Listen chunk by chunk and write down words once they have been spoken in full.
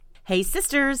Hey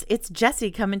sisters, it's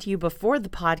Jessie coming to you before the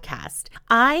podcast.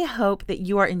 I hope that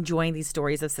you are enjoying these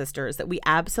stories of sisters that we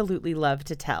absolutely love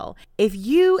to tell. If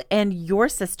you and your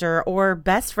sister or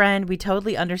best friend, we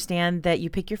totally understand that you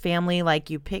pick your family like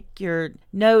you pick your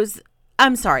nose.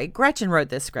 I'm sorry, Gretchen wrote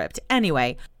this script.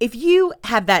 Anyway, if you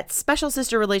have that special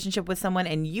sister relationship with someone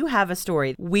and you have a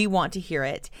story, we want to hear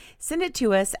it. Send it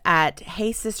to us at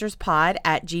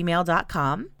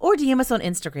heysisterspod@gmail.com or DM us on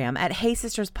Instagram at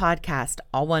heysisterspodcast,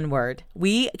 all one word.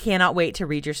 We cannot wait to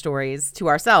read your stories to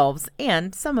ourselves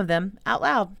and some of them out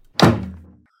loud.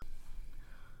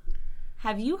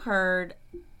 Have you heard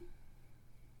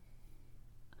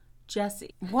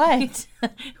Jessie? What?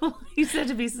 You said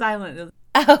to be silent.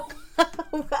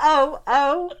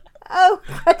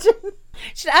 Gretchen.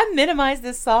 Should I minimize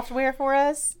this software for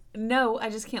us? No, I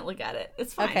just can't look at it.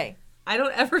 It's fine. Okay. I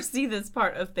don't ever see this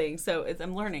part of things, so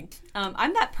I'm learning.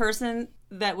 I'm that person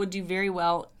that would do very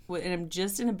well, and I'm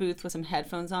just in a booth with some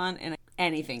headphones on and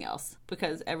anything else,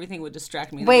 because everything would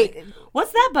distract me. Wait. Like,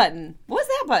 what's that button? What's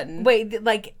that button? Wait,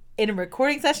 like in a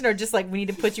recording session or just like we need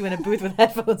to put you in a booth with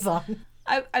headphones on?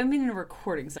 I mean in a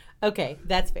recording session. Okay,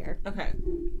 that's fair. Okay.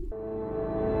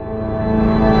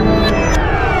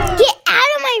 Get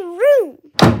out of my room!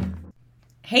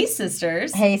 Hey,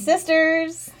 sisters. Hey,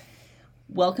 sisters.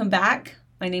 Welcome back.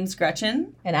 My name's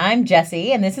Gretchen. And I'm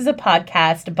Jessie, and this is a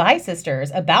podcast by sisters,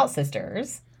 about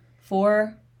sisters.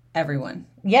 For everyone.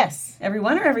 Yes.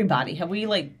 Everyone or everybody? Have we,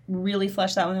 really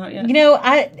fleshed that one out yet? You know,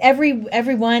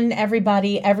 everyone,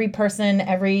 everybody, every person,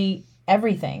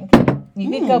 everything. You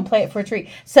can go play it for a treat.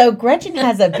 So Gretchen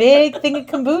has a big thing of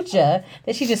kombucha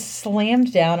that she just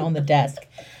slammed down on the desk.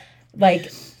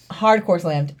 Like, hardcore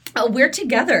slammed. Oh, we're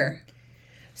together.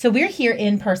 So we're here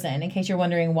in person, in case you're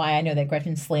wondering why I know that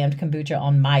Gretchen slammed kombucha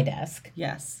on my desk.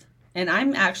 Yes. And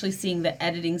I'm actually seeing the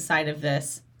editing side of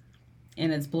this,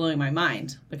 and it's blowing my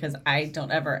mind, because I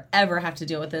don't ever have to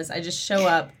deal with this. I just show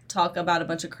up, talk about a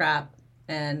bunch of crap,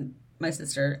 and my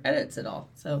sister edits it all.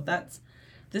 So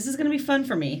this is going to be fun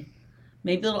for me.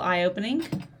 Maybe a little eye-opening,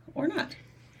 or not.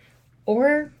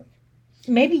 Or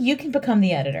maybe you can become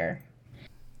the editor.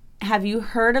 Have you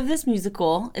heard of this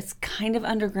musical? It's kind of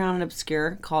underground and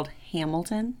obscure, called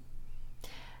Hamilton.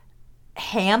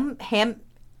 Ham?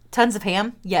 Tons of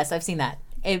ham? Yes, I've seen that.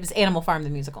 It was Animal Farm,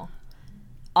 the musical.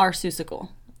 Our Seussical.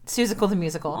 Seussical, the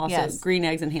musical. Also, yes. Green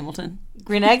Eggs and Hamilton.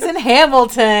 Green Eggs and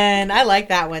Hamilton. I like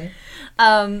that one.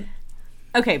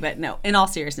 Okay, but no, in all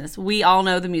seriousness, we all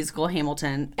know the musical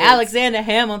Hamilton. Alexander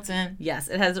Hamilton. Yes,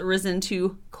 it has risen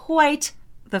to quite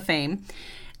the fame.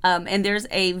 And there's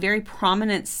a very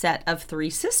prominent set of three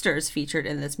sisters featured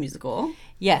in this musical.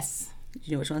 Yes. Do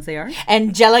you know which ones they are?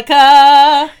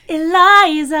 Angelica,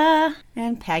 Eliza,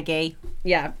 and Peggy.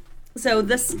 Yeah. So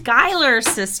the Schuyler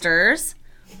sisters.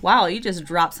 Wow, you just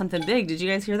dropped something big. Did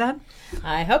you guys hear that?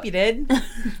 I hope you did.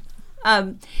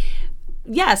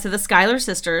 Yeah, so the Schuyler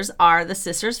sisters are the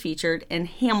sisters featured in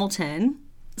Hamilton.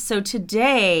 So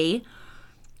today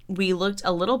we looked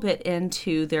a little bit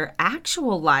into their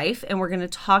actual life, and we're going to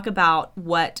talk about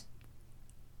what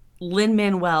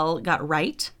Lin-Manuel got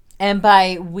right. And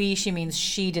by we, she means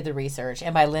she did the research.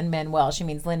 And by Lin-Manuel, she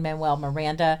means Lin-Manuel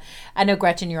Miranda. I know,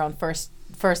 Gretchen, you're on first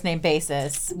name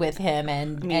basis with him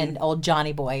and old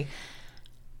Johnny Boy.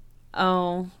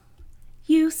 Oh,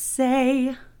 you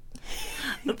say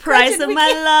the price of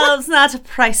my love's not a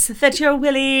price that you're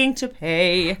willing to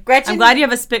pay. Gretchen, I'm glad you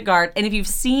have a spit guard. And if you've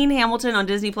seen Hamilton on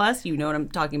Disney Plus, you know what I'm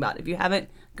talking about. If you haven't,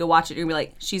 go watch it. You're going to be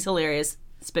like, she's hilarious.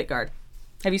 Spit guard.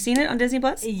 Have you seen it on Disney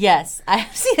Plus? Yes, I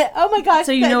have seen it. Oh my gosh.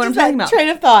 So you know what I'm talking about. Train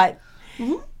of thought.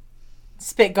 Mm-hmm.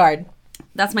 Spit guard.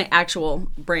 That's my actual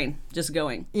brain just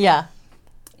going. Yeah.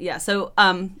 Yeah. So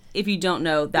if you don't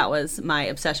know, that was my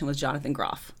obsession with Jonathan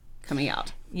Groff coming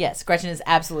out. Yes, Gretchen is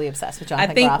absolutely obsessed with Jonathan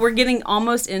I think Groff. we're getting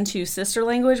almost into sister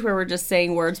language where we're just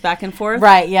saying words back and forth.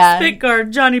 Right, yeah. Spit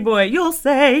guard, Johnny Boy, you'll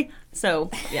say.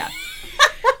 So, yeah.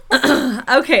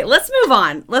 Okay, let's move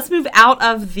on. Let's move out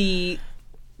of the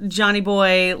Johnny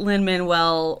Boy,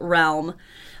 Lin-Manuel realm.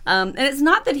 And it's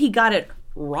not that he got it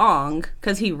wrong,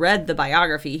 because he read the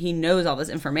biography. He knows all this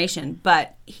information,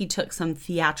 but he took some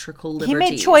theatrical liberties.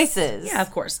 He made choices. Yeah, of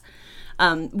course.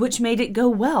 Which made it go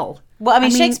well. Well, I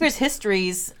mean, Shakespeare's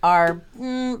histories are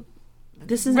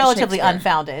this is relatively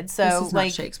unfounded. So, this is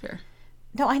not Shakespeare.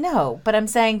 No, I know, but I'm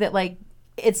saying that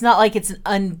it's not like it's an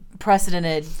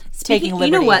unprecedented taking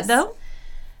liberties. You know what though?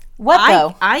 What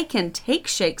though? I can take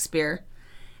Shakespeare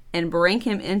and bring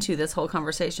him into this whole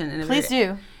conversation. Please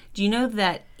do. Do you know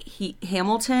that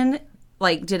Hamilton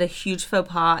did a huge faux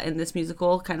pas in this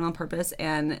musical, kind of on purpose,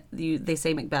 and they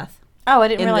say Macbeth. Oh, I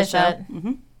didn't realize that.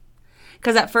 Mm-hmm.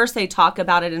 Because at first they talk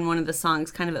about it in one of the songs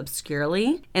kind of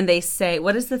obscurely. And they say,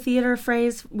 what is the theater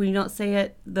phrase when you don't say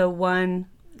it? The one...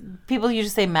 People usually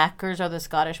say Mackers or the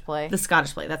Scottish play. The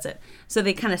Scottish play, that's it. So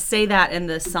they kind of say that in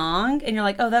the song, and you're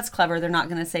like, oh, that's clever. They're not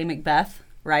going to say Macbeth,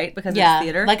 right? Because it's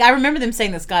theater. Like, I remember them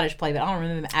saying the Scottish play, but I don't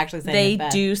remember them actually saying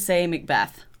Macbeth. They do say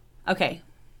Macbeth. Okay,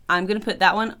 I'm going to put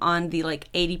that one on the,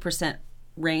 80%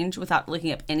 range without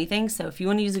looking up anything. So if you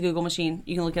want to use a Google machine,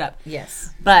 you can look it up.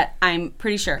 Yes. But I'm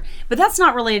pretty sure. But that's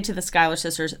not related to the Schuyler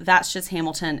sisters. That's just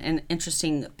Hamilton and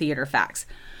interesting theater facts.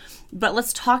 But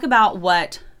let's talk about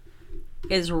what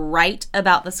is right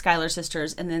about the Schuyler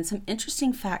sisters, and then some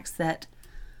interesting facts that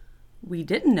we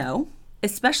didn't know,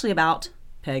 especially about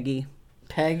Peggy.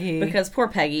 Because poor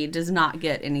Peggy does not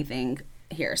get anything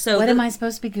here. So what am I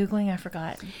supposed to be Googling? I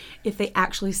forgot. If they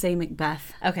actually say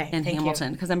Macbeth in thank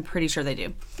Hamilton, because I'm pretty sure they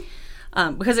do.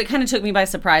 Because it kind of took me by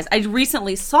surprise. I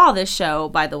recently saw this show,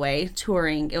 by the way,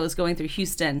 touring. It was going through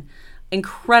Houston.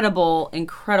 Incredible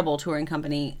touring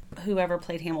company. Whoever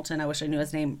played Hamilton, I wish I knew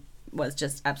his name, was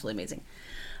just absolutely amazing.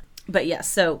 But yes,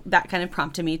 so that kind of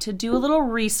prompted me to do a little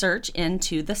research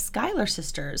into the Schuyler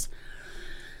sisters.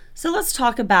 So let's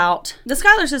talk about the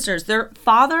Schuyler sisters. Their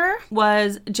father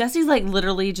was, Jesse's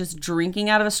literally just drinking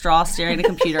out of a straw, staring at a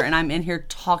computer, and I'm in here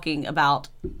talking about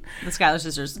the Schuyler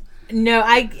sisters. No,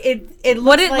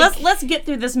 let's get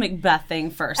through this Macbeth thing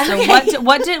first. So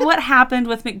what happened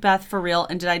with Macbeth for real?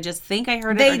 And did I just think I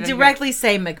heard it? They directly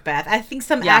say Macbeth. I think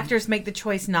some actors make the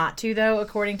choice not to, though,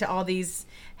 according to all these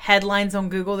headlines on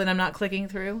Google that I'm not clicking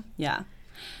through. Yeah.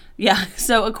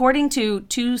 So according to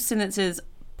 2 sentences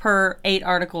per 8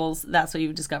 articles, that's what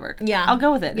you've discovered. Yeah, I'll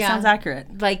go with it. It sounds accurate.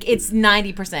 It's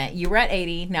 90%. You were at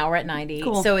 80. Now we're at 90.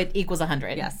 Cool. So it equals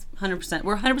 100. Yes, 100%.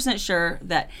 We're 100% sure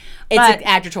that it's an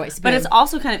actor choice. But it's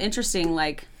also kind of interesting,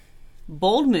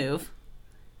 bold move,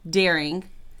 daring,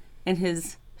 and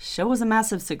his show was a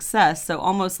massive success. So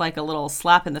almost like a little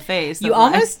slap in the face. You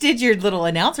almost did your little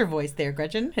announcer voice there,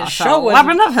 Gretchen. His show was I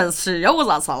was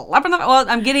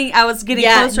getting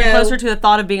closer and closer to the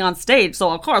thought of being on stage. So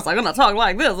of course I'm gonna talk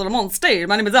like this, and I'm on stage.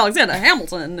 My name is Alexander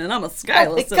Hamilton, and I'm a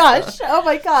Schuyler sister. Oh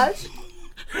my gosh!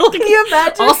 Can you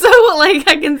imagine? Also,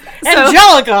 I can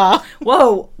Angelica.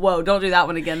 Whoa! Don't do that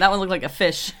one again. That one looked like a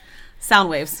fish. Sound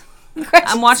waves.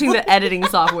 I'm watching the editing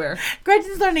software.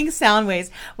 Gretchen's learning sound waves.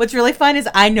 What's really fun is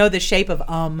I know the shape of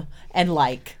and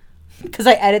like. Because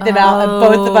I edit them out, and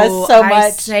both of us so much. I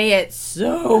say it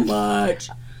so much.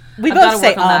 We both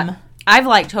say I've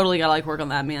totally got to work on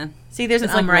that, man. See, there's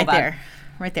an right there.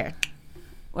 Right there.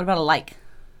 What about a like?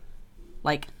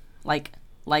 Like.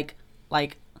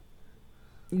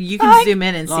 You can zoom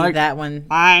in and see that one.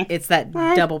 It's that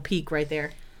double peak right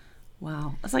there.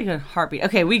 Wow. That's like a heartbeat.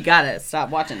 Okay, we got to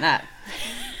stop watching that.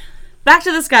 Back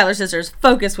to the Schuyler sisters.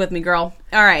 Focus with me, girl.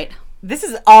 All right. This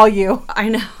is all you. I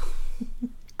know.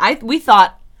 We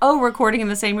thought, recording in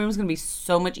the same room is going to be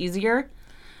so much easier.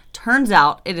 Turns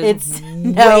out it's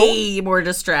way more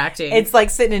distracting. It's like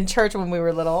sitting in church when we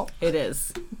were little. It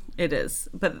is.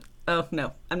 But, oh,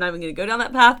 no. I'm not even going to go down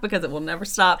that path because it will never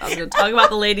stop. I'm going to talk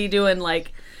about the lady doing,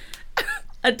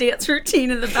 a dance routine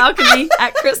in the balcony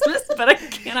at Christmas, but I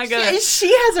cannot go there.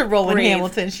 She has a role in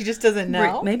Hamilton. She just doesn't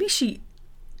know. Maybe she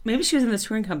was in the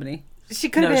touring company. She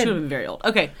could have been. She would have been very old.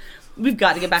 Okay. We've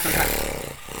got to get back on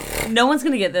track. No one's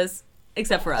going to get this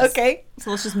except for us. Okay. So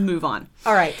let's just move on.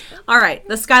 All right.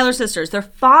 The Schuyler sisters. Their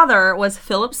father was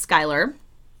Philip Schuyler,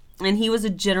 and he was a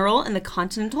general in the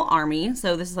Continental Army.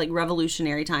 So this is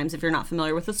Revolutionary times. If you're not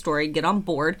familiar with the story, get on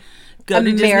board. Go to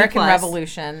American Disney+.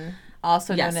 Revolution.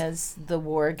 Also known as the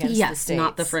war against the states.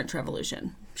 Not the French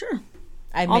Revolution. Sure.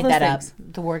 I made that up.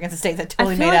 The war against the states. I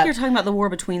totally made up. I feel like you're talking about the war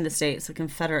between the states, the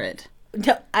Confederate.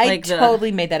 No, I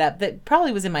totally made that up. That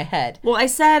probably was in my head. Well, I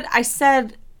said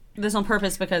this on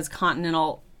purpose because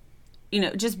Continental,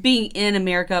 just being in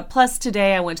America. Plus,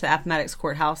 today I went to the Appomattox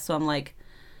Courthouse, so I'm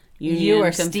Union, you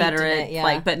are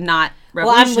Confederate, but not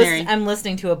revolutionary. Well, I'm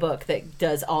listening to a book that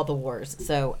does all the wars,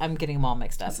 so I'm getting them all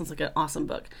mixed up. That sounds like an awesome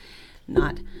book.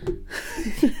 Not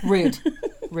rude.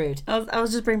 I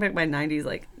was just bringing back my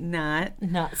 90s, not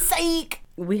psych.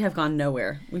 We have gone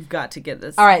nowhere. We've got to get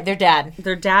this. All right, their dad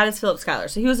is Philip Schuyler.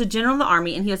 So he was a general in the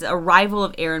army, and he was a rival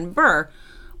of Aaron Burr,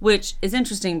 which is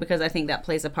interesting because I think that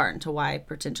plays a part into why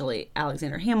potentially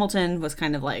Alexander Hamilton was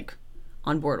kind of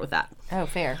on board with that. Oh,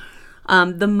 fair.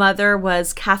 The mother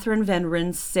was Catherine Van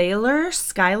Rensselaer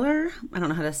Schuyler. I don't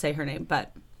know how to say her name,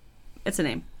 but it's a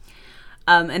name.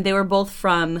 And they were both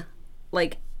from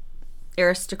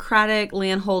aristocratic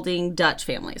landholding Dutch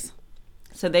families.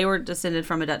 So they were descended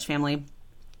from a Dutch family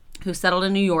who settled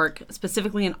in New York,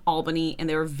 specifically in Albany, and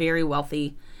they were very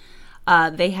wealthy.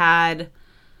 They had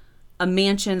a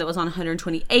mansion that was on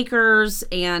 120 acres,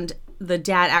 and the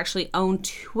dad actually owned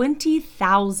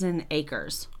 20,000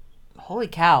 acres. Holy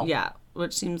cow. Yeah,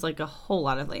 which seems like a whole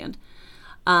lot of land.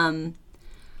 And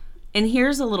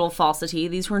here's a little falsity.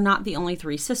 These were not the only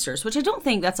 3 sisters, which I don't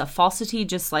think that's a falsity,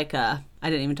 just like a... I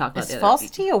didn't even talk about Is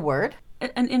falsity a word?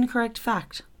 An incorrect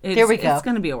fact. There we go. It's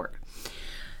going to be a word.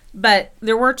 But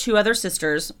there were 2 other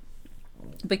sisters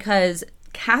because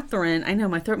Catherine... I know,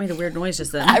 my throat made a weird noise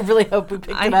just then. I really hope we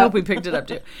picked it up. I hope we picked it up,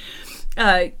 too.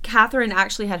 Catherine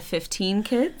actually had 15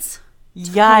 kids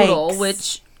Yikes. total,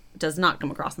 which does not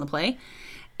come across in the play.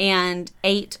 And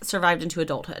 8 survived into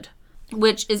adulthood,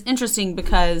 which is interesting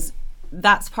because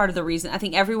that's part of the reason. I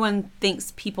think everyone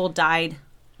thinks people died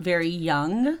very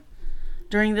young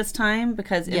during this time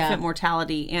because infant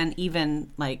mortality and even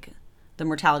like the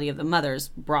mortality of the mothers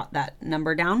brought that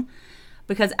number down.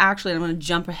 Because actually, I'm going to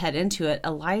jump ahead into it.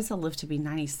 Eliza lived to be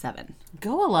 97.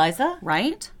 Go, Eliza.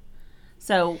 Right?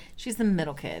 So She's the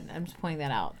middle kid. I'm just pointing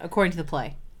that out, according to the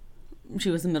play. she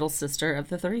was the middle sister of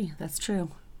the 3. That's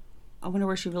true. I wonder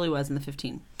where she really was in the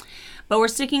 15. But we're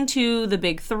sticking to the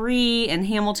big 3 and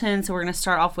Hamilton, so we're going to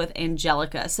start off with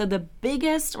Angelica. So the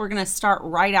biggest, we're going to start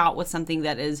right out with something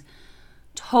that is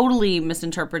totally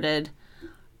misinterpreted.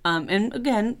 And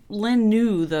again, Lynn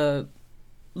knew the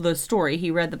story.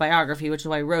 He read the biography, which is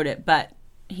why he wrote it, but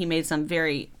he made some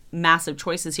very massive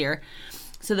choices here.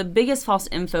 So the biggest false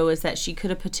info is that she could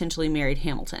have potentially married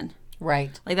Hamilton.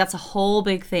 Right. Like, that's a whole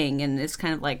big thing, and it's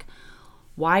kind of like,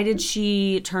 why did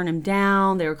she turn him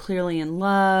down? They were clearly in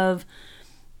love.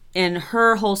 And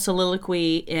her whole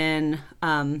soliloquy in,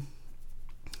 oh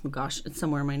gosh, it's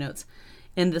somewhere in my notes,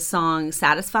 in the song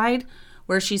Satisfied,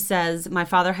 where she says, my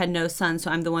father had no son, so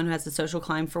I'm the one who has the social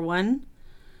climb for one,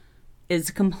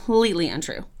 is completely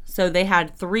untrue. So they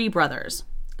had 3 brothers.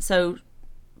 So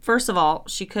first of all,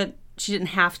 she didn't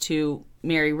have to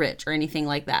marry rich or anything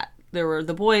like that. There were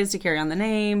the boys to carry on the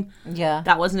name. Yeah.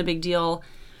 That wasn't a big deal.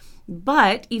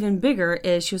 But even bigger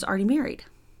is she was already married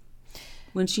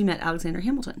when she met Alexander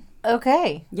Hamilton.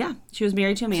 Okay. Yeah, she was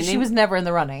married to a man. She was never in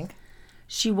the running.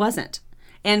 She wasn't.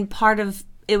 And part of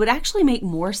it would actually make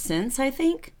more sense, I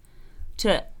think,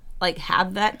 to like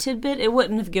have that tidbit. It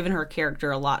wouldn't have given her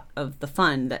character a lot of the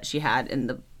fun that she had in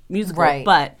the musical, right.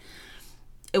 But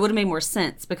it would have made more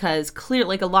sense because clear,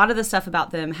 like a lot of the stuff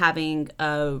about them having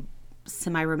a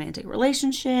semi-romantic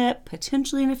relationship,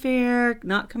 potentially an affair,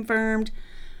 not confirmed,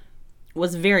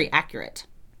 was very accurate.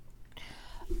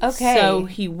 Okay. So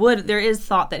there is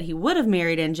thought that he would have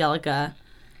married Angelica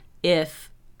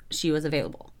if she was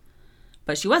available.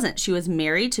 But she wasn't. She was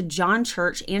married to John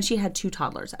Church and she had 2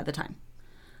 toddlers at the time.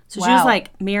 So she was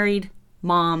like married,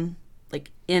 mom, like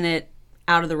in it,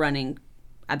 out of the running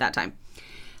at that time.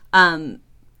 And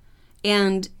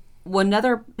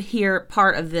another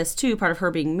part of this too, part of her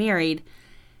being married,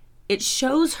 it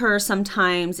shows her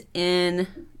sometimes in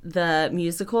the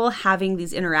musical having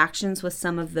these interactions with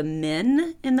some of the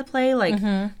men in the play, like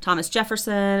Thomas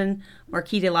Jefferson,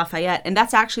 Marquis de Lafayette. And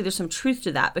that's actually, there's some truth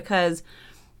to that because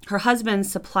her husband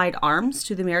supplied arms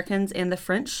to the Americans and the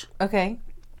French. Okay.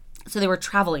 So they were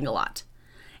traveling a lot.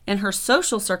 And her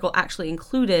social circle actually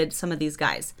included some of these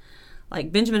guys.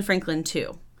 Like Benjamin Franklin,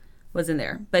 too, was in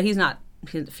there. But he's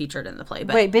featured in the play.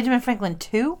 But wait, Benjamin Franklin,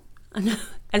 too?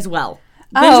 As well.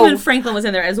 Benjamin Franklin was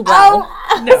in there as well.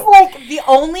 Oh, no. Like the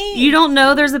only... You don't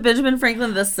know there's a Benjamin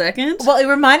Franklin the second? Well, it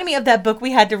reminded me of that book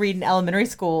we had to read in elementary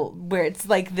school where it's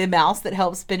like the mouse that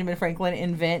helps Benjamin Franklin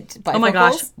invent bifocals. Oh my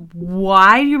gosh.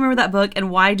 Why do you remember that book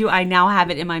and why do I now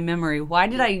have it in my memory? Why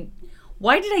did I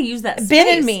use that space?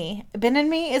 Ben and Me. Ben and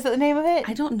Me, is that the name of it?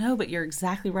 I don't know, but you're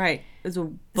exactly right. It's a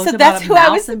book so about that's a who mouse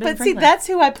I was. and Ben But Franklin. see, that's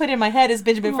who I put in my head as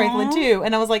Benjamin Franklin too,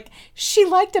 and I was like, she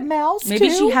liked a mouse. Maybe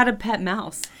too? she had a pet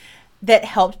mouse that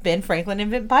helped Ben Franklin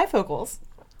invent bifocals,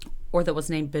 or that was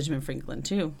named Benjamin Franklin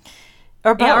too,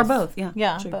 or both. Yeah, or both. Yeah,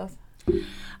 yeah, true. both.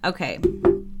 Okay.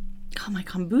 Oh, my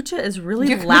kombucha is really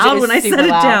Your kombucha loud is when I set super it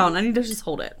loud. down. I need to just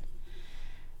hold it.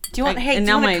 Do you want? And do you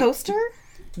now want a coaster?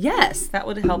 Yes, that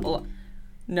would help a lot.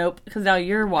 Nope, because now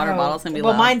your water bottle's gonna be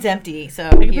well, loud. mine's empty, so I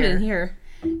can put it in here.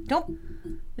 Don't.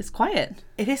 It's quiet.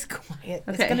 It is quiet.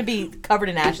 Okay. It's going to be covered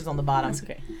in ashes on the bottom. That's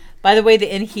okay. By the way,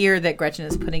 the in here that Gretchen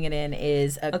is putting it in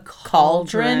is a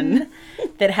cauldron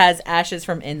that has ashes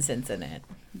from incense in it.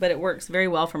 But it works very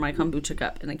well for my kombucha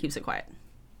cup, and it keeps it quiet.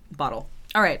 Bottle.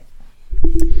 All right.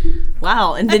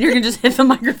 Wow, and then you're going to just hit the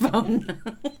microphone.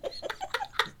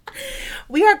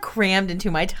 We are crammed into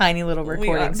my tiny little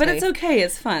recording space. But it's okay.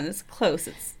 It's fun. It's close.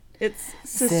 It's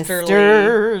sisterly.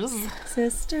 Sisters.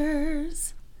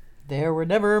 Sisters. There were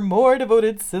never more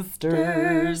devoted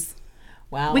sisters.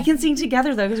 Wow. We can sing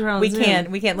together, though, because we're on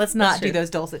Zoom. We can. Let's not true. do those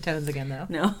dulcet tones again, though.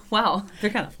 No. Wow. They're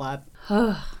kind of flat.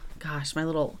 Oh, gosh. My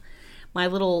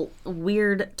little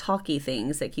weird talky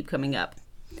things that keep coming up.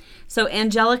 So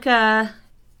Angelica,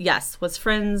 yes, was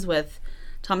friends with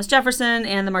Thomas Jefferson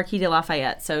and the Marquis de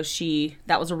Lafayette. So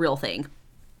that was a real thing.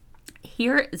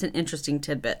 Here is an interesting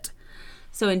tidbit.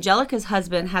 So Angelica's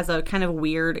husband has a kind of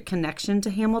weird connection to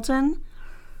Hamilton.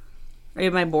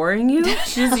 Am I boring you?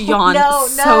 She just yawned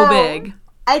so big.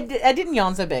 I didn't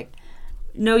yawn so big.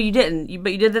 No, you didn't.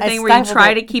 But you did the thing where you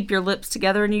try to keep your lips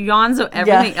together and you yawn, so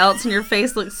everything else in your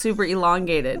face looks super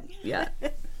elongated. Yeah.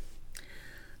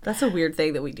 That's a weird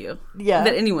thing that we do. Yeah.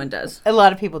 That anyone does. A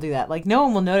lot of people do that. Like, no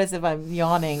one will notice if I'm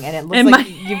yawning and it looks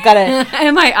you've got to...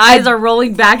 And my eyes are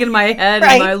rolling back in my head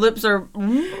and my lips are...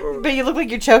 But you look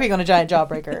like you're choking on a giant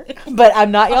jawbreaker. But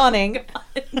I'm not yawning.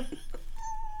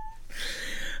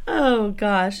 Oh,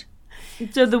 gosh.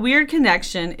 So the weird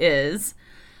connection is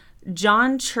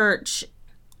John Church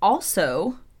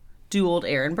also dueled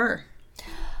Aaron Burr.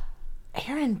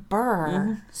 Aaron Burr?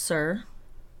 Mm-hmm. Sir.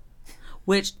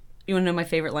 Which... You want to know my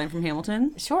favorite line from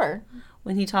Hamilton? Sure.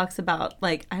 When he talks about,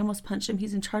 like, I almost punched him.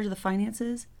 He's in charge of the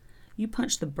finances. You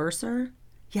punched the bursar?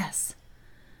 Yes.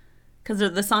 Because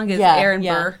the song is Aaron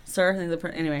Burr, sir.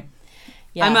 Anyway.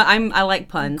 Yeah. I like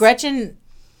puns. Gretchen,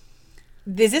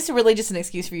 is this really just an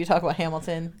excuse for you to talk about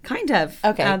Hamilton? Kind of.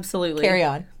 Okay. Absolutely. Carry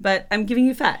on. But I'm giving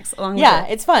you facts along with it. Yeah,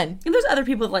 it's fun. And there's other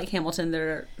people that like Hamilton that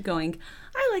are going,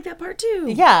 I like that part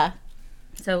too. Yeah.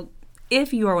 So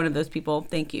if you are one of those people,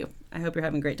 thank you. I hope you're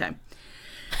having a great time.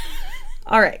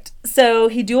 All right. So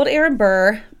he dueled Aaron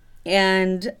Burr,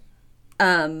 and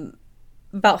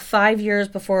about 5 years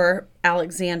before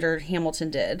Alexander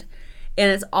Hamilton did. And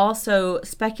it's also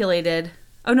speculated.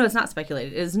 Oh, no, it's not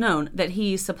speculated. It is known that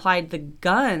he supplied the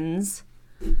guns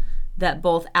that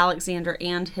both Alexander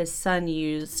and his son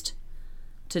used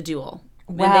to duel.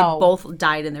 Wow. And they both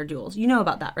died in their duels. You know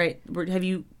about that, right? Have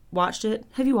you watched it?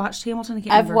 Have you watched Hamilton?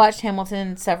 I've watched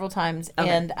Hamilton several times,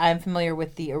 and I'm familiar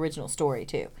with the original story,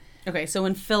 too. Okay, so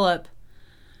when Philip,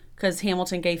 because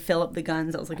Hamilton gave Philip the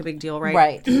guns, that was like a big deal, right?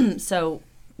 Right. So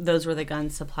those were the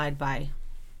guns supplied by...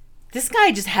 This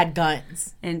guy just had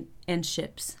guns. And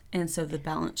ships. And so the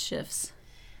balance shifts.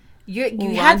 You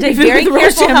have to be very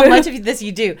careful how much of this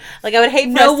you do. Like, I would hate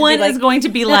for no one is going to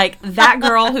be like, that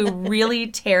girl who really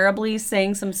terribly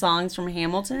sang some songs from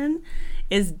Hamilton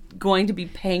is going to be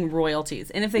paying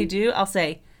royalties. And if they do, I'll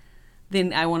say,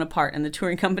 then I want a part in the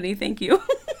touring company. Thank you.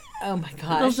 Oh my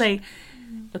gosh. They'll say,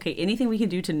 okay, anything we can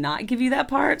do to not give you that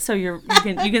part, so you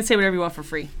can say whatever you want for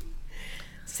free.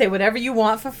 Say whatever you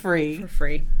want for free. For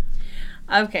free.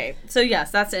 Okay, so yes,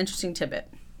 that's an interesting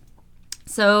tidbit.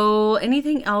 So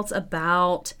anything else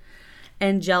about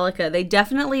Angelica?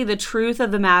 The truth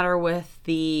of the matter with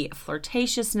the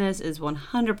flirtatiousness is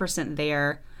 100%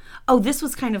 there. Oh, this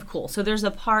was kind of cool. So there's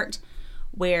a part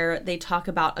where they talk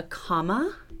about a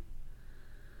comma.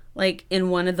 Like in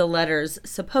one of the letters,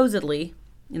 supposedly,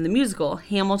 in the musical,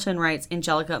 Hamilton writes,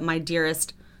 Angelica, my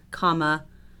dearest, comma,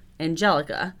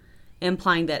 Angelica,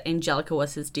 implying that Angelica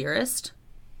was his dearest.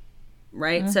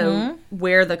 Right? Mm-hmm. So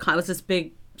where it was this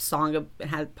big song, it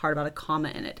had part about a comma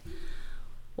in it.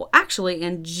 Well, actually,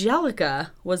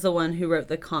 Angelica was the one who wrote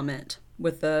the comment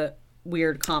with the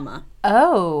weird comma.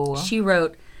 Oh. She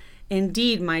wrote,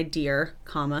 indeed, my dear,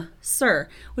 comma, sir.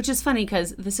 Which is funny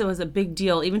because this was a big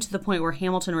deal, even to the point where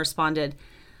Hamilton responded,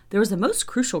 there was a most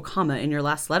crucial comma in your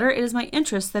last letter. It is my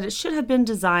interest that it should have been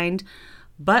designed,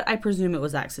 but I presume it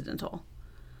was accidental.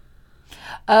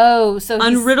 Oh, so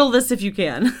unriddle this if you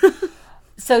can.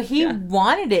 So he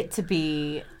wanted it to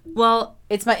be... Well,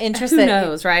 it's my interest who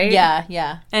knows, right? Yeah,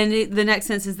 yeah. And the next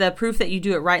sentence is the proof that you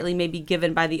do it rightly may be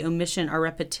given by the omission or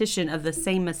repetition of the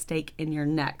same mistake in your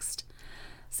next.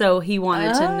 So he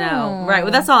wanted to know. Right.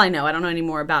 Well, that's all I know. I don't know any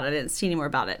more about it. I didn't see any more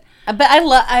about it. But I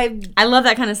love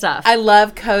that kind of stuff. I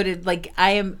love coded. Like,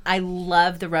 I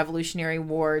love the Revolutionary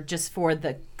War just for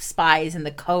the spies and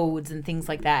the codes and things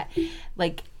like that.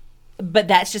 Like... But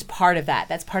that's just part of that.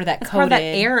 That's part of that coded. Part of that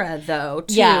era, though,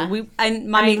 too. Yeah.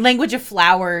 Language of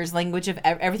flowers, language of...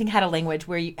 Everything had a language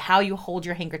where how you hold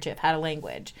your handkerchief had a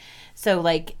language. So,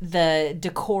 like, the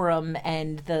decorum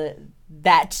and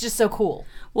that's just so cool.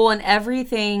 Well, and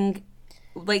everything,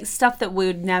 like, stuff that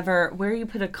would never... Where you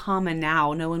put a comma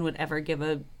now, no one would ever give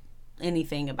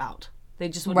anything about. They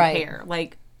just wouldn't care.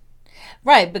 Like...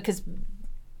 Right, because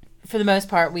for the most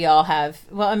part, we all have...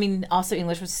 Well, I mean, also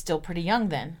English was still pretty young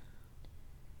then.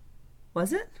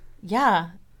 Was it? Yeah.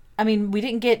 I mean, we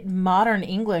didn't get modern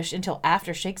English until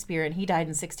after Shakespeare, and he died in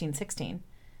 1616.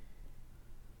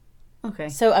 Okay.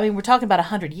 So, I mean, we're talking about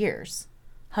 100 years.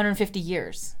 150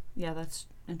 years. Yeah, that's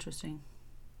interesting.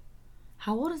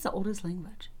 How old is the oldest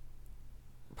language?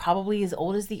 Probably as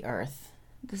old as the earth.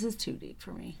 This is too deep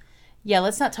for me. Yeah,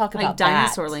 let's not talk Like about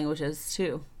dinosaur that. languages,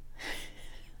 too.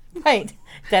 Right.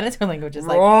 Dinosaur language is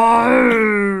like...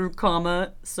 Roar,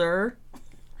 comma, sir.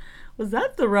 Was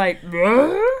that the right...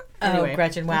 Oh,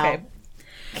 Gretchen, wow. Okay.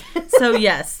 So,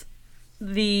 yes.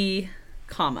 The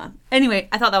comma. Anyway,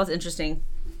 I thought that was interesting.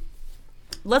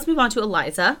 Let's move on to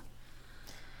Eliza.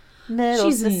 Middle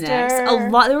She's sister. next.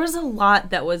 There was a lot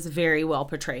that was very well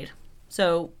portrayed.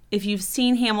 So if you've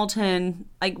seen Hamilton,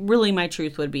 like really my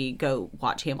truth would be go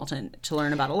watch Hamilton to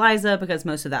learn about Eliza because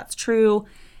most of that's true.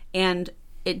 And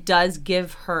it does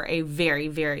give her a very,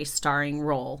 very starring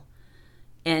role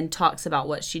and talks about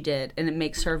what she did. And it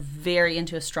makes her very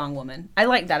into a strong woman. I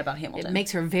like that about Hamilton. It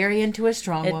makes her very into a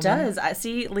strong woman. It does. I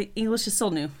see. English is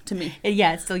still new to me.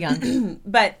 Yeah, it's still young.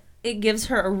 But it gives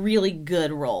her a really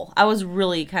good role. I was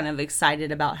really kind of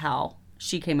excited about how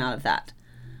she came out of that.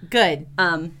 Good.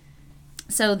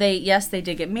 So they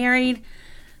did get married.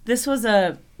 This was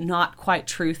a not quite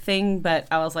true thing, but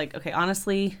I was like, okay,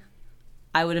 honestly,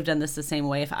 I would have done this the same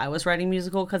way if I was writing a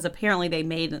musical because apparently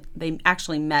they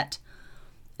actually met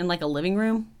in like a living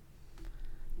room.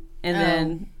 And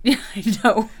then, I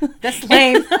know. That's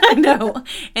lame. I know.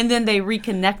 And then they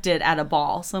reconnected at a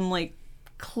ball. So I'm like,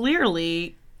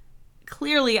 clearly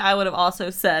I would have also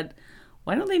said,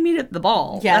 why don't they meet at the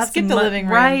ball? Yeah, skip the living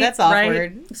room. Right, That's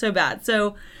awkward. Right? So bad.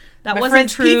 So that My wasn't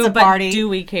friend's true, pizza but party. do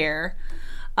we care?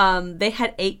 They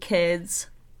had 8 kids,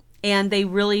 and they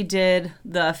really did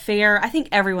the affair. I think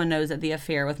everyone knows that the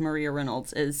affair with Maria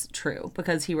Reynolds is true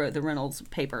because he wrote the Reynolds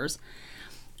papers.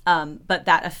 But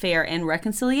that affair and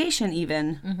reconciliation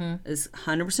even is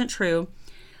 100% true.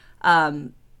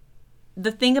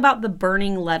 The thing about the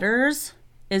burning letters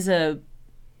is a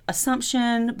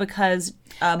assumption because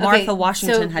Martha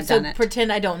Washington had done it.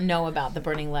 Pretend I don't know about the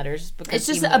burning letters because It's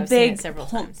just even though a I've seen it big several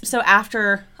times. So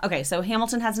so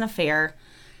Hamilton has an affair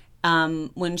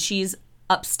when she's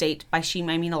upstate. By she,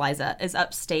 I mean Eliza is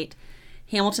upstate.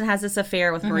 Hamilton has this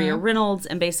affair with Maria Reynolds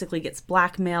and basically gets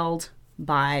blackmailed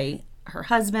by her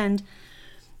husband.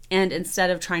 And instead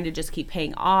of trying to just keep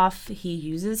paying off, he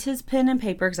uses his pen and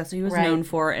paper because that's what he was known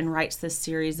for, and writes this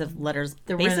series of letters,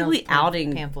 basically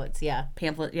outing pamphlets.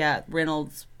 Yeah,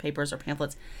 Reynolds papers or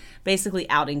pamphlets, basically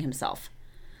outing himself,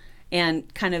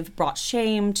 and kind of brought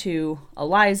shame to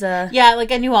Eliza. Yeah,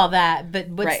 like I knew all that, but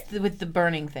what's Right. with the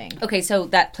burning thing? Okay, so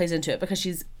that plays into it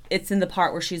because it's in the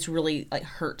part where she's really like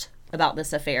hurt about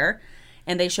this affair.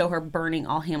 And they show her burning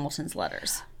all Hamilton's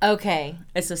letters. Okay.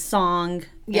 It's a song,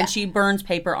 Yeah. and she burns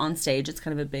paper on stage. It's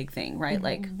kind of a big thing, right?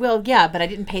 Like, Well, yeah, but I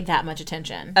didn't pay that much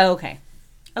attention. oh,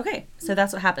 okay. So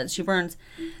that's what happens. She burns.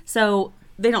 So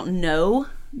they don't know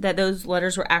that those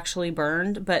letters were actually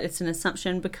burned, but it's an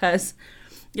assumption because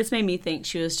this made me think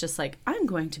she was just like, I'm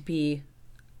going to be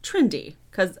trendy.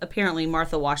 Because apparently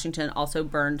Martha Washington also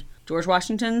burned George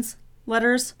Washington's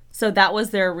letters. So that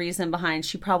was their reason behind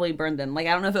she probably burned them. Like,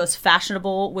 I don't know if it was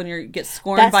fashionable when you get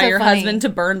scorned That's by so your funny. husband to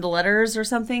burn the letters or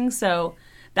something. So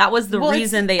that was the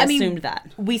reason they assumed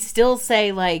that. We still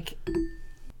say like,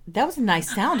 that was a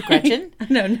nice sound, Gretchen.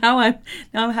 No, now I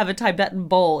have a Tibetan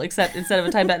bowl, except instead of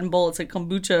a Tibetan bowl, it's a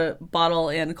kombucha bottle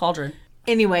and cauldron.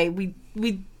 Anyway,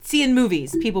 we see in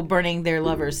movies people burning their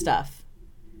lovers' stuff.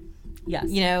 Yes.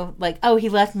 You know, like, oh, he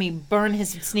left me, burn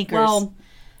his sneakers. Well,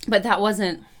 but that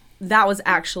was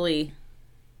actually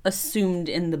assumed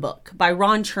in the book by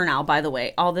Ron Chernow, by the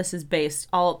way. All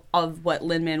of what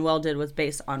Lin-Manuel did was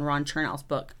based on Ron Chernow's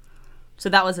book. So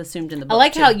that was assumed in the book. I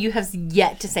like too. how you have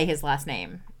yet to say his last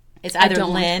name. It's either don't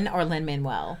want Lin or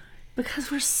Lin-Manuel.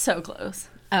 Because we're so close.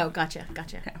 Oh, gotcha.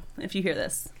 Okay. If you hear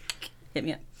this, hit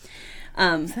me up.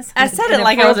 That's I said it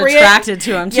like I was inappropriate. attracted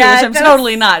to him too, Yeah, which I'm that's-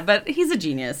 totally not. But he's a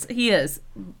genius. He is.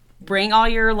 Bring all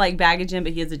your like baggage in,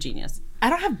 but he is a genius. I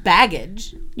don't have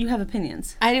baggage. You have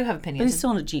opinions, I do have but he's opinions.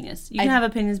 still a genius. You can have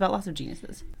opinions about lots of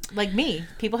geniuses. Like me.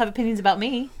 People have opinions about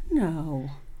me. No.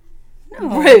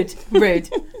 Rude.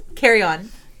 Carry on.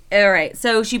 All right.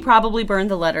 So she probably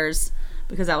burned the letters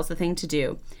because that was the thing to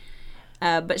do.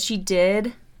 But she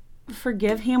did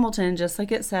forgive Hamilton, just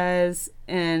like it says,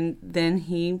 and then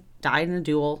he died in a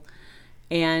duel.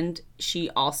 And she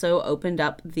also opened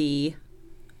up the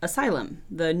asylum,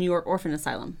 the New York Orphan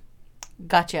Asylum.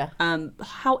 Gotcha.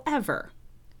 However,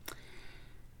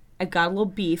 I got a little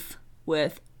beef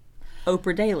with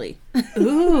Oprah Daily.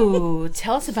 Ooh,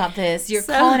 tell us about this. You're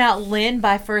calling out Lynn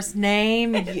by first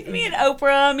name. Me and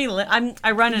Oprah.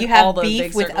 I run in You all have those beef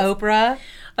big with circles. Oprah.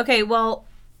 Okay, well,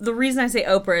 the reason I say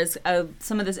Oprah is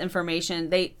some of this information.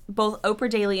 Both Oprah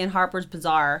Daily and Harper's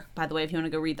Bazaar, by the way, if you want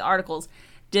to go read the articles,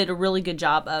 did a really good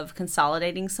job of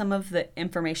consolidating some of the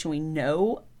information we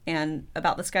know and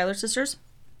about the Schuyler sisters.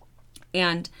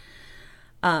 And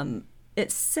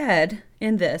it said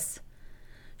in this,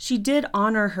 she did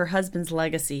honor her husband's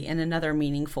legacy in another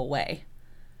meaningful way.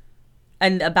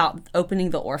 And about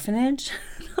opening the orphanage,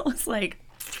 I was like,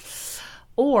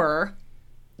 or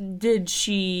did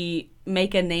she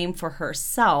make a name for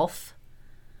herself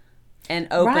and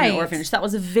open an orphanage? That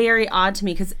was very odd to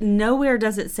me because nowhere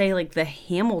does it say like the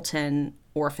Hamilton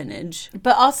orphanage.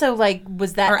 But also, like,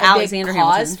 was that or a Alexander big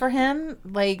cause Hamilton for him?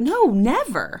 Like, no,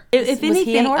 never. If was he an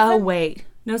anything, orphan? oh wait,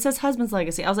 no, it says husband's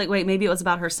legacy. I was like, wait, maybe it was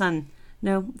about her son.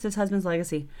 No, it says husband's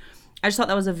legacy. I just thought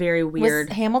that was a very weird.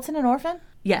 was Hamilton an orphan?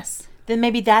 Yes. Then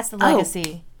maybe that's the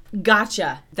legacy.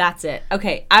 Gotcha. That's it.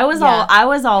 Okay. I was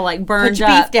all like burned Put your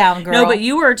up. beef down, girl. No, but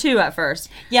you were too at first.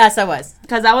 Yes, I was.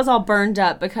 Because I was all burned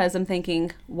up because I'm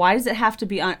thinking, why does it have to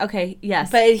be on? Okay,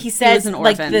 yes. But he says, was an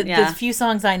like, orphan. the few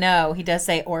songs I know, he does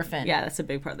say orphan. Yeah, that's a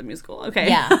big part of the musical. Okay.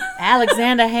 Yeah.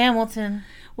 Alexander Hamilton.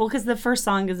 Well, because the first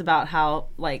song is about how,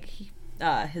 like,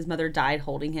 his mother died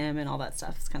holding him and all that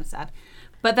stuff. It's kind of sad.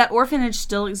 But that orphanage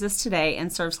still exists today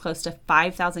and serves close to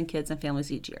 5,000 kids and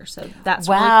families each year. So that's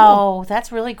really cool.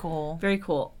 That's really cool. Very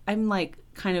cool. I'm, like,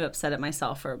 kind of upset at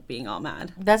myself for being all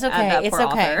mad. That's okay. At that It's poor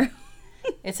okay. author.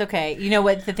 It's okay. You know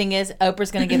what the thing is?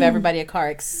 Oprah's going to give everybody a car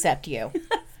except you.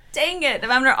 Dang it. If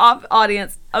I'm her off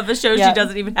audience of a show Yeah. she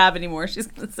doesn't even have anymore, she's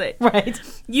going to say, Right.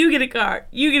 you get a car.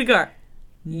 You get a car.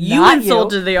 You Not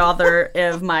insulted the author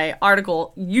of my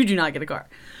article. You do not get a car.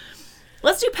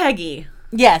 Let's do Peggy.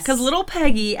 Yes. Because little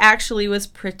Peggy actually was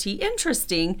pretty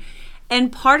interesting.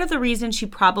 And part of the reason she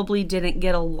probably didn't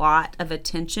get a lot of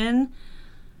attention,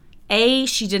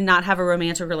 she did not have a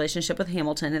romantic relationship with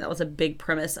Hamilton, and that was a big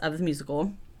premise of the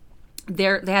musical. They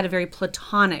had a very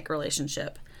platonic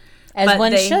relationship. As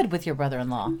one should with your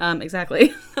brother-in-law.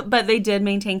 Exactly. But they did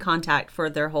maintain contact for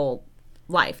their whole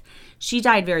life. She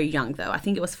died very young, though. I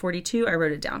think it was 42. I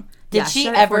wrote it down. Did she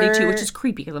died at ever... 42, which is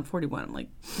creepy because I'm 41. I'm like...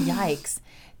 Yikes.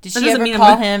 Did That she doesn't ever mean call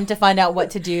I'm- him to find out what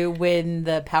to do when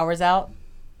the power's out?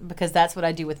 Because that's what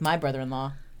I do with my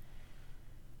brother-in-law.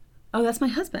 Oh, that's my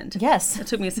husband. Yes. It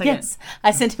took me a second. Yes.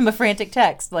 I sent him a frantic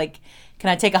text like, can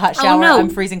I take a hot shower? no. I'm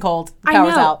freezing cold. The I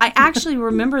power's know. out. I actually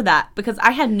remember that because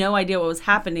I had no idea what was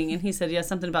happening. And he said, yeah,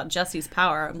 something about Jesse's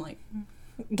power. I'm like...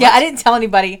 Yeah, I didn't tell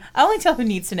anybody. I only tell who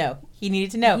needs to know. He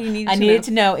needed to know. I needed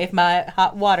to know if my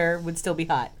hot water would still be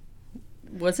hot.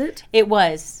 Was it? It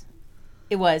was.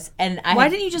 And Why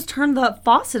didn't you just turn the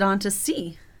faucet on to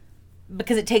see?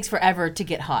 Because it takes forever to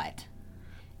get hot.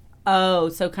 Oh,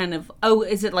 so kind of... Oh,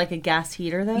 is it like a gas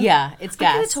heater, though? Yeah, it's I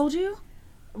gas. could have told you.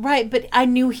 Right, but I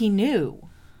knew he knew.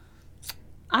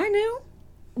 I knew.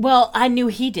 Well, I knew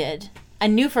he did. I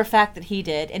knew for a fact that he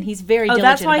did, and he's very Oh, diligent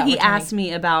that's why about he returning. asked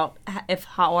me about if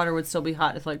hot water would still be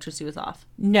hot if electricity was off.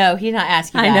 No, he's not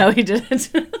asking that. I know he didn't.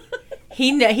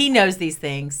 He knows these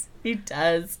things. He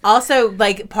does. Also,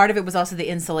 like, part of it was also the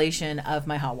insulation of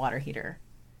my hot water heater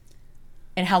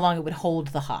and how long it would hold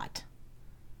the hot.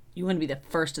 You want to be the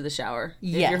first to the shower.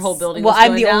 Yes. If your whole building Well, was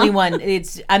I'm going the down. only one.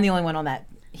 I'm the only one on that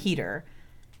heater.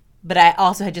 But I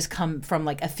also had just come from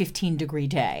like a 15-degree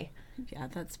day. Yeah,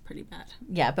 that's pretty bad.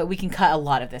 Yeah, but we can cut a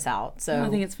lot of this out. So I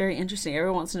think it's very interesting.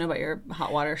 Everyone wants to know about your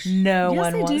hot water. no Yes,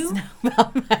 one they wants do. to know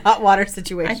about my hot water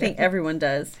situation. I think everyone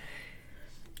does.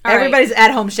 All everybody's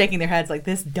at home shaking their heads like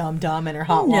this dumb in her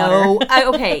hot No. water.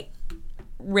 Okay.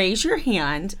 Raise your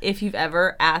hand if you've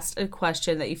ever asked a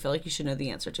question that you feel like you should know the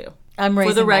answer to. I'm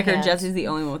raising For the my record, hand. Jesse's the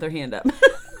only one with her hand up.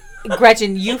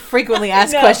 Gretchen, you frequently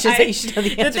ask questions that you should know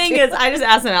the answer The thing to. is, I just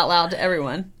ask them out loud to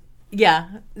everyone. Yeah.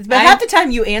 But half the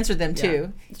time you answer them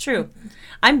too. It's true.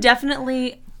 I'm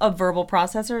definitely a verbal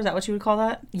processor. Is that what you would call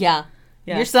that? Yeah.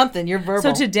 Yeah. You're something. You're verbal.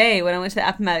 So today, when I went to the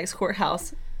Appomattox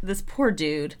courthouse, this poor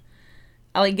dude,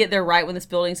 I like get there right when this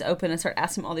building's open and start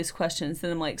asking him all these questions.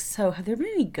 And I'm like, so have there been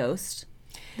any ghosts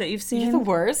that you've seen? You're the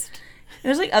worst. And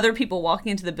there's like other people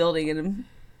walking into the building and I'm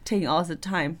taking all the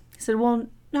time. He said, well,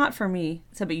 not for me.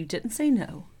 I said, but you didn't say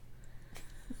no.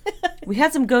 We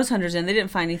had some ghost hunters in. They didn't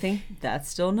find anything. That's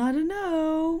still not a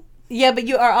no. Yeah, but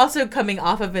you are also coming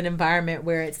off of an environment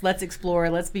where it's let's explore,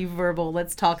 let's be verbal,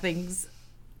 let's talk things,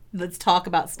 let's talk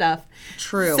about stuff.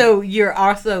 True. So you're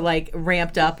also like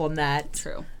ramped up on that.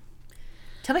 True.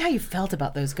 Tell me how you felt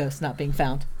about those ghosts not being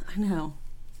found. I know.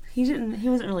 He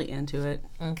wasn't really into it.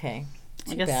 Okay.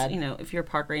 I guess, if you're a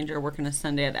park ranger working a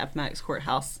Sunday at the Appomattox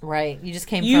courthouse, Right. You just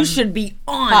came you from should be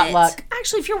on hot it. luck.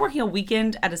 Actually, if you're working a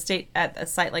weekend at a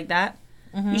site like that,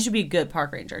 you should be a good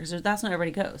park ranger because that's not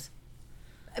everybody goes.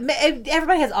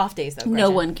 Everybody has off days though. No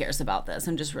Gretchen. one cares about this.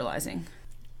 I'm just realizing.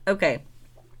 Okay.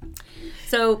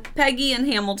 So Peggy and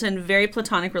Hamilton, very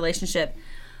platonic relationship,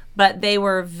 but they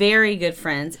were very good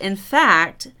friends. In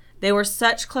fact, They were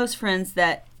such close friends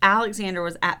that Alexander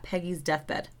was at Peggy's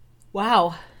deathbed.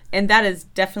 Wow. And that is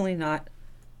definitely not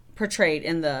portrayed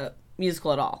in the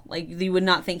musical at all. Like, you would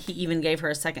not think he even gave her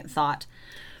a second thought.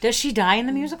 Does she die in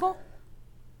the musical?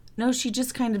 No, she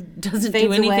just kind of doesn't Fades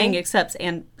do anything away? except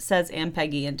says "and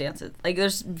Peggy" and dances. Like,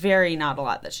 there's very not a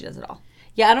lot that she does at all.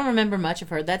 Yeah, I don't remember much of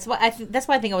her. That's why I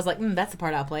think I was like, that's the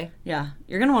part I'll play. Yeah.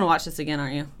 You're going to want to watch this again,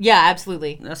 aren't you? Yeah,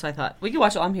 absolutely. That's what I thought. We could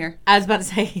watch it while I'm here. I was about to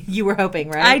say, you were hoping,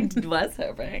 I right? was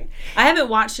hoping. I haven't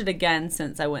watched it again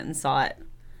since I went and saw it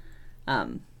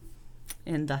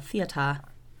in the theater.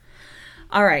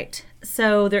 All right.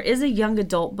 So there is a young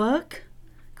adult book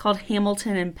called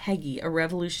Hamilton and Peggy, A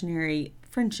Revolutionary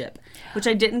Friendship, which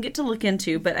I didn't get to look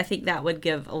into, but I think that would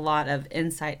give a lot of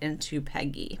insight into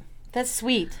Peggy. That's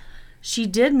sweet. She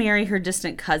did marry her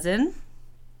distant cousin.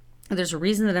 There's a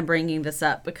reason that I'm bringing this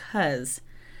up, because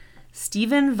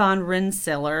Stephen von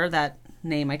Rensselaer, that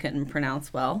name I couldn't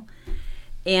pronounce well,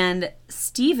 and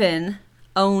Stephen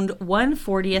owned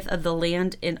 1/40 of the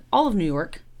land in all of New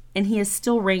York, and he is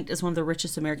still ranked as one of the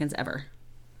richest Americans ever.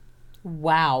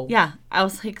 Wow. Yeah, I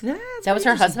was like, That was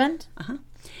her husband?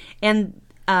 And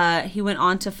he went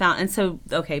on to found, and so,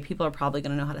 okay, people are probably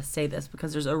going to know how to say this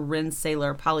because there's a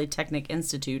Rensselaer Polytechnic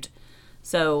Institute.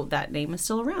 So that name is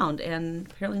still around, and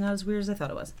apparently not as weird as I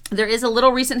thought it was. There is a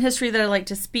little recent history that I'd like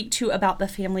to speak to about the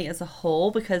family as a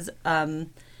whole, because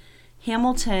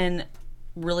Hamilton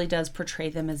really does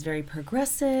portray them as very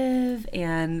progressive,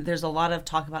 and there's a lot of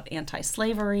talk about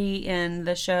anti-slavery in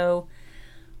the show.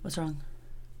 What's wrong?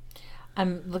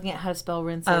 I'm looking at how to spell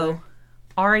Rensselaer.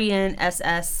 Rensselaer.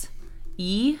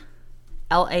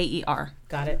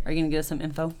 Got it. Are you going to get us some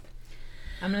info?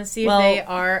 I'm going to see if they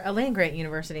are a land-grant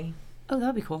university. Oh, that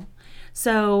would be cool.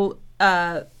 So,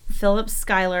 Philip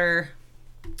Schuyler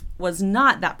was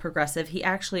not that progressive. He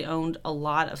actually owned a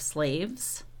lot of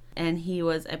slaves, and he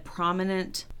was a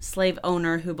prominent slave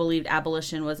owner who believed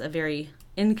abolition was a very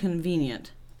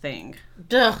inconvenient thing.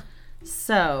 Duh.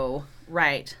 So,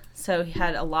 right. So he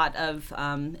had a lot of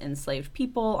enslaved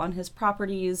people on his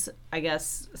properties, I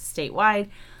guess, statewide.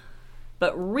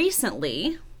 But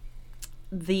recently,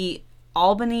 the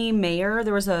Albany mayor,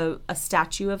 there was a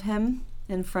statue of him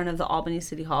in front of the Albany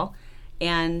City Hall,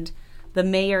 and the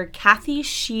mayor, Kathy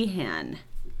Sheehan,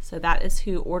 so that is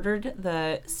who ordered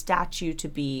the statue to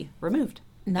be removed.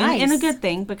 Nice. And a good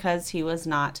thing, because he was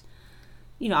not,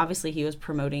 obviously he was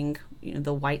promoting,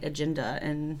 the white agenda,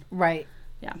 and Right.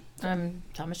 yeah.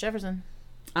 Thomas Jefferson.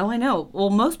 Oh, I know. Well,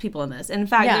 most people in this. In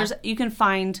fact, Yeah. you can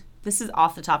find, this is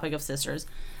off the topic of sisters,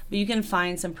 but you can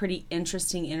find some pretty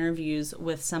interesting interviews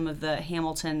with some of the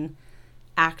Hamilton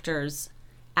actors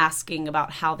asking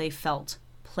about how they felt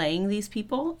playing these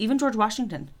people. Even George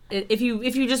Washington. If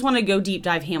you just want to go deep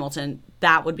dive Hamilton,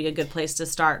 that would be a good place to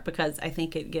start, because I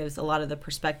think it gives a lot of the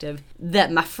perspective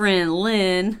that my friend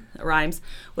Lynn, rhymes,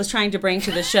 was trying to bring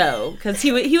to the show. Because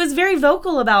he was very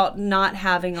vocal about not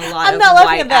having a lot of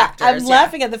white actors. I'm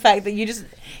laughing at the fact that you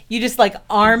just like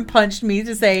arm punched me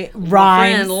to say rhymes.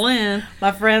 My friend Lynn.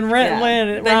 My friend Lynn.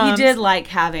 It But rhymes. he did like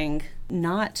having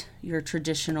not your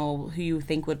traditional who you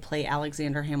think would play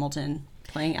Alexander Hamilton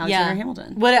playing Alexander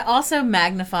Hamilton. What it also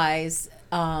magnifies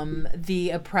the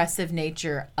oppressive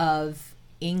nature of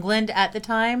England at the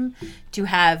time, to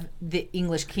have the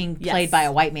English king played by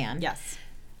a white man. Yes.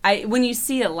 When you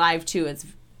see it live too, it's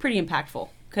pretty impactful,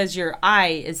 because your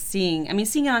eye is seeing. I mean,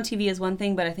 seeing it on TV is one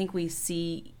thing, but I think we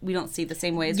don't see the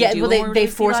same way as we do. Well, they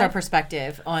force our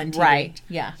perspective on TV. Right.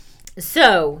 Yeah.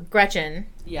 So, Gretchen.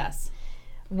 Yes.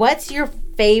 What's your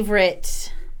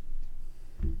favorite?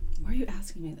 Why are you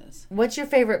asking me this? What's your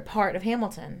favorite part of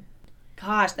Hamilton?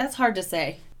 Gosh, that's hard to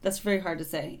say. That's very hard to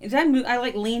say. Did I move? I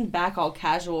leaned back all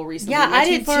casual recently. Yeah, I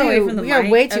did too. We are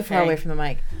way too far away from the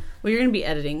mic. Well, you're going to be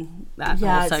editing that whole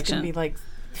Yeah, section. it's going to be like,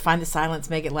 find the silence,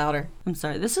 make it louder. I'm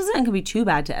sorry. This isn't going to be too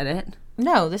bad to edit.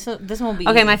 No, this one will be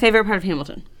Okay, easy. my favorite part of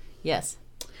Hamilton. Yes.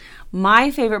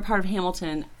 My favorite part of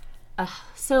Hamilton.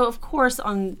 So, of course,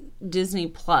 on Disney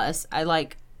Plus, I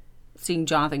like seeing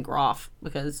Jonathan Groff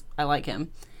because I like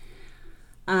him.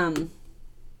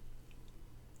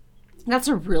 That's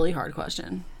a really hard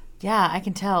question. Yeah, I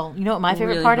can tell. You know what my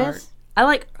favorite Really part hard. is? I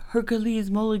like Hercules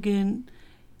Mulligan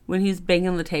when he's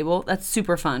banging the table. That's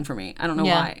super fun for me. I don't know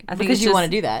why. I think because it's you just, want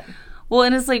to do that. Well,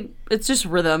 and it's just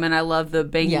rhythm, and I love the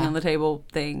banging on the table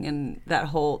thing, and that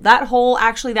whole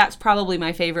actually, that's probably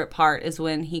my favorite part, is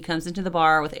when he comes into the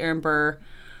bar with Aaron Burr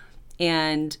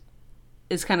and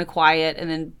is kind of quiet and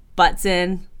then butts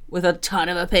in with a ton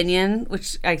of opinion,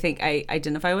 which I think I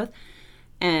identify with.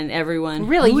 And everyone...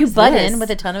 Really? "Who You is butt this?" in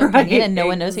with a ton of opinion and no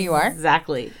one knows who you are?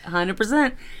 Exactly.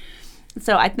 100%.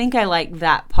 So I think I like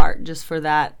that part just for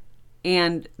that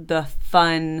and the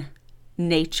fun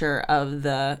nature of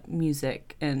the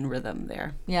music and rhythm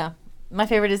there. Yeah. My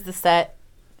favorite is the set,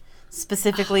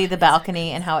 specifically the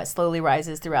balcony and how it slowly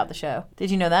rises throughout the show.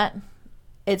 Did you know that?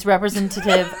 It's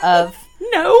representative of...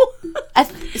 No.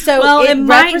 So it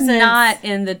might not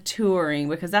in the touring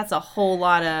because that's a whole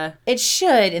lot of... It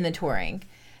should in the touring.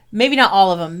 Maybe not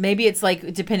all of them. Maybe it's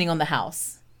like depending on the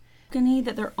house.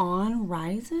 That they're on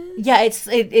rises? Yeah,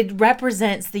 it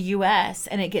represents the U.S.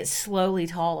 and it gets slowly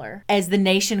taller as the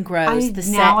nation grows. The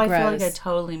set grows. I feel like I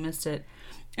totally missed it.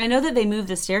 I know that they move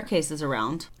the staircases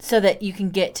around so that you can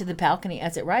get to the balcony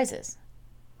as it rises.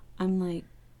 I'm like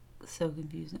so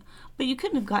confused. But you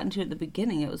couldn't have gotten to it at the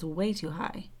beginning. It was way too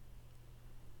high.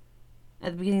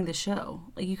 At the beginning of the show,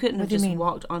 like you couldn't have just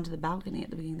walked onto the balcony at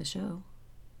the beginning of the show.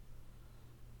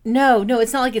 No,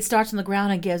 it's not like it starts on the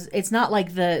ground and gives. It's not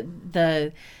like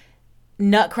the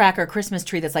Nutcracker Christmas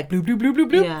tree that's like bloop bloop bloop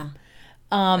bloop bloop. Yeah,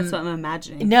 that's what I'm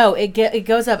imagining. No, it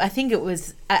goes up. I think it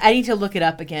was. I need to look it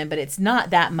up again, but it's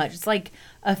not that much. It's like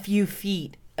a few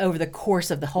feet over the course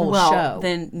of the whole show.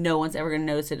 Then no one's ever going to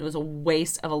notice it. It was a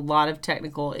waste of a lot of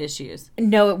technical issues.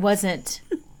 No, it wasn't.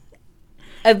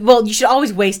 Well, you should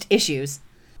always waste issues.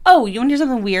 Oh, you want to hear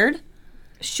something weird?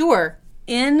 Sure.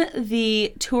 In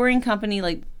the touring company,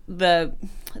 like the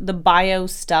bio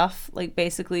stuff, like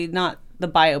basically not the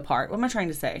bio part. What am I trying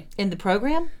to say? In the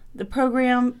program? The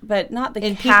program, but not the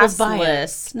in cast people's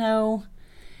list. No.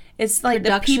 It's like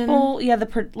production? The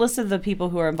people, list of the people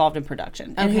who are involved in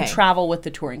production and who travel with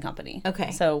the touring company.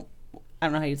 Okay. So, I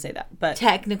don't know how you'd say that, but...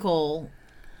 Technical...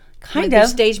 Kind like of.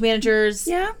 Stage managers.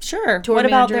 Yeah, sure. Tour what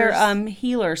managers. About their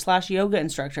healer/yoga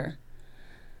instructor?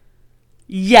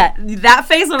 Yeah, that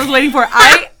face I was waiting for.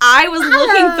 I was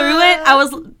looking through it. I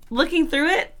was looking through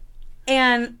it,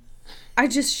 and I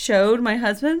just showed my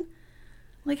husband,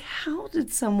 like, how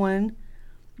did someone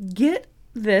get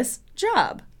this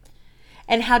job?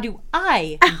 And how do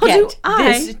I get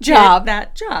this job?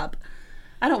 That job.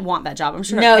 I don't want that job. I'm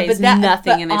sure no, it pays but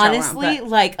nothing in HR honestly, realm,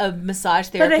 like a massage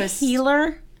therapist. But a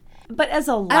healer... But as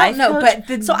a life I don't know, coach, but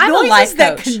the so I'm a life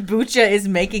that coach. kombucha is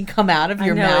making come out of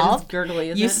your mouth, it is gurgly,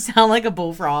 isn't you it? sound like a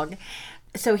bullfrog.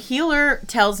 So healer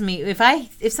tells me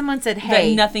if someone said, "Hey,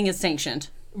 that nothing is sanctioned,"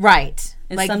 right?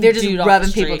 And like they're just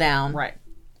rubbing people street. down, right?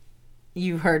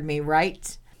 You heard me,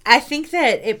 right? I think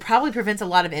that it probably prevents a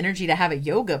lot of energy to have a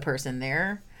yoga person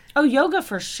there. Oh, yoga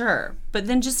for sure, but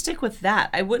then just stick with that.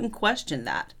 I wouldn't question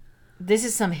that. This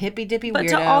is some hippy dippy weirdo, but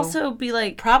to also be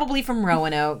like probably from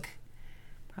Roanoke.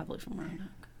 Probably from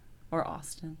Roanoke. Or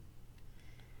Austin.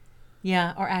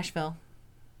 Yeah, or Asheville.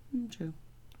 True.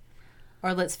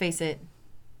 Or let's face it,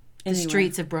 the Anywhere.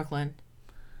 streets of Brooklyn.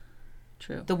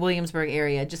 True. The Williamsburg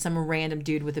area. Just some random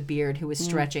dude with a beard who was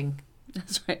stretching.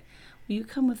 That's right. Will you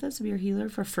come with us to be your healer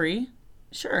for free?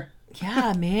 Sure.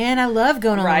 Yeah, man. I love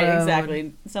going on the road. Right,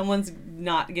 exactly. Someone's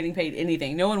not getting paid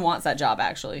anything. No one wants that job,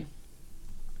 actually.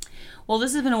 Well,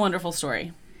 this has been a wonderful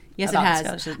story. Yes, it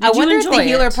has. Did I you wonder if the enjoy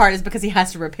healer it? part is because he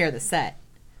has to repair the set.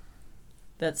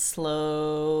 That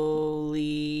slowly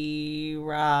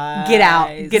rise. Get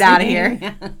out of here.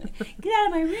 Get out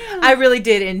of my room. I really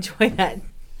did enjoy that.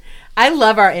 I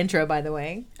love our intro, by the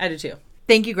way. I do too.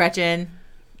 Thank you, Gretchen.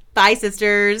 Bye,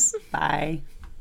 sisters. Bye.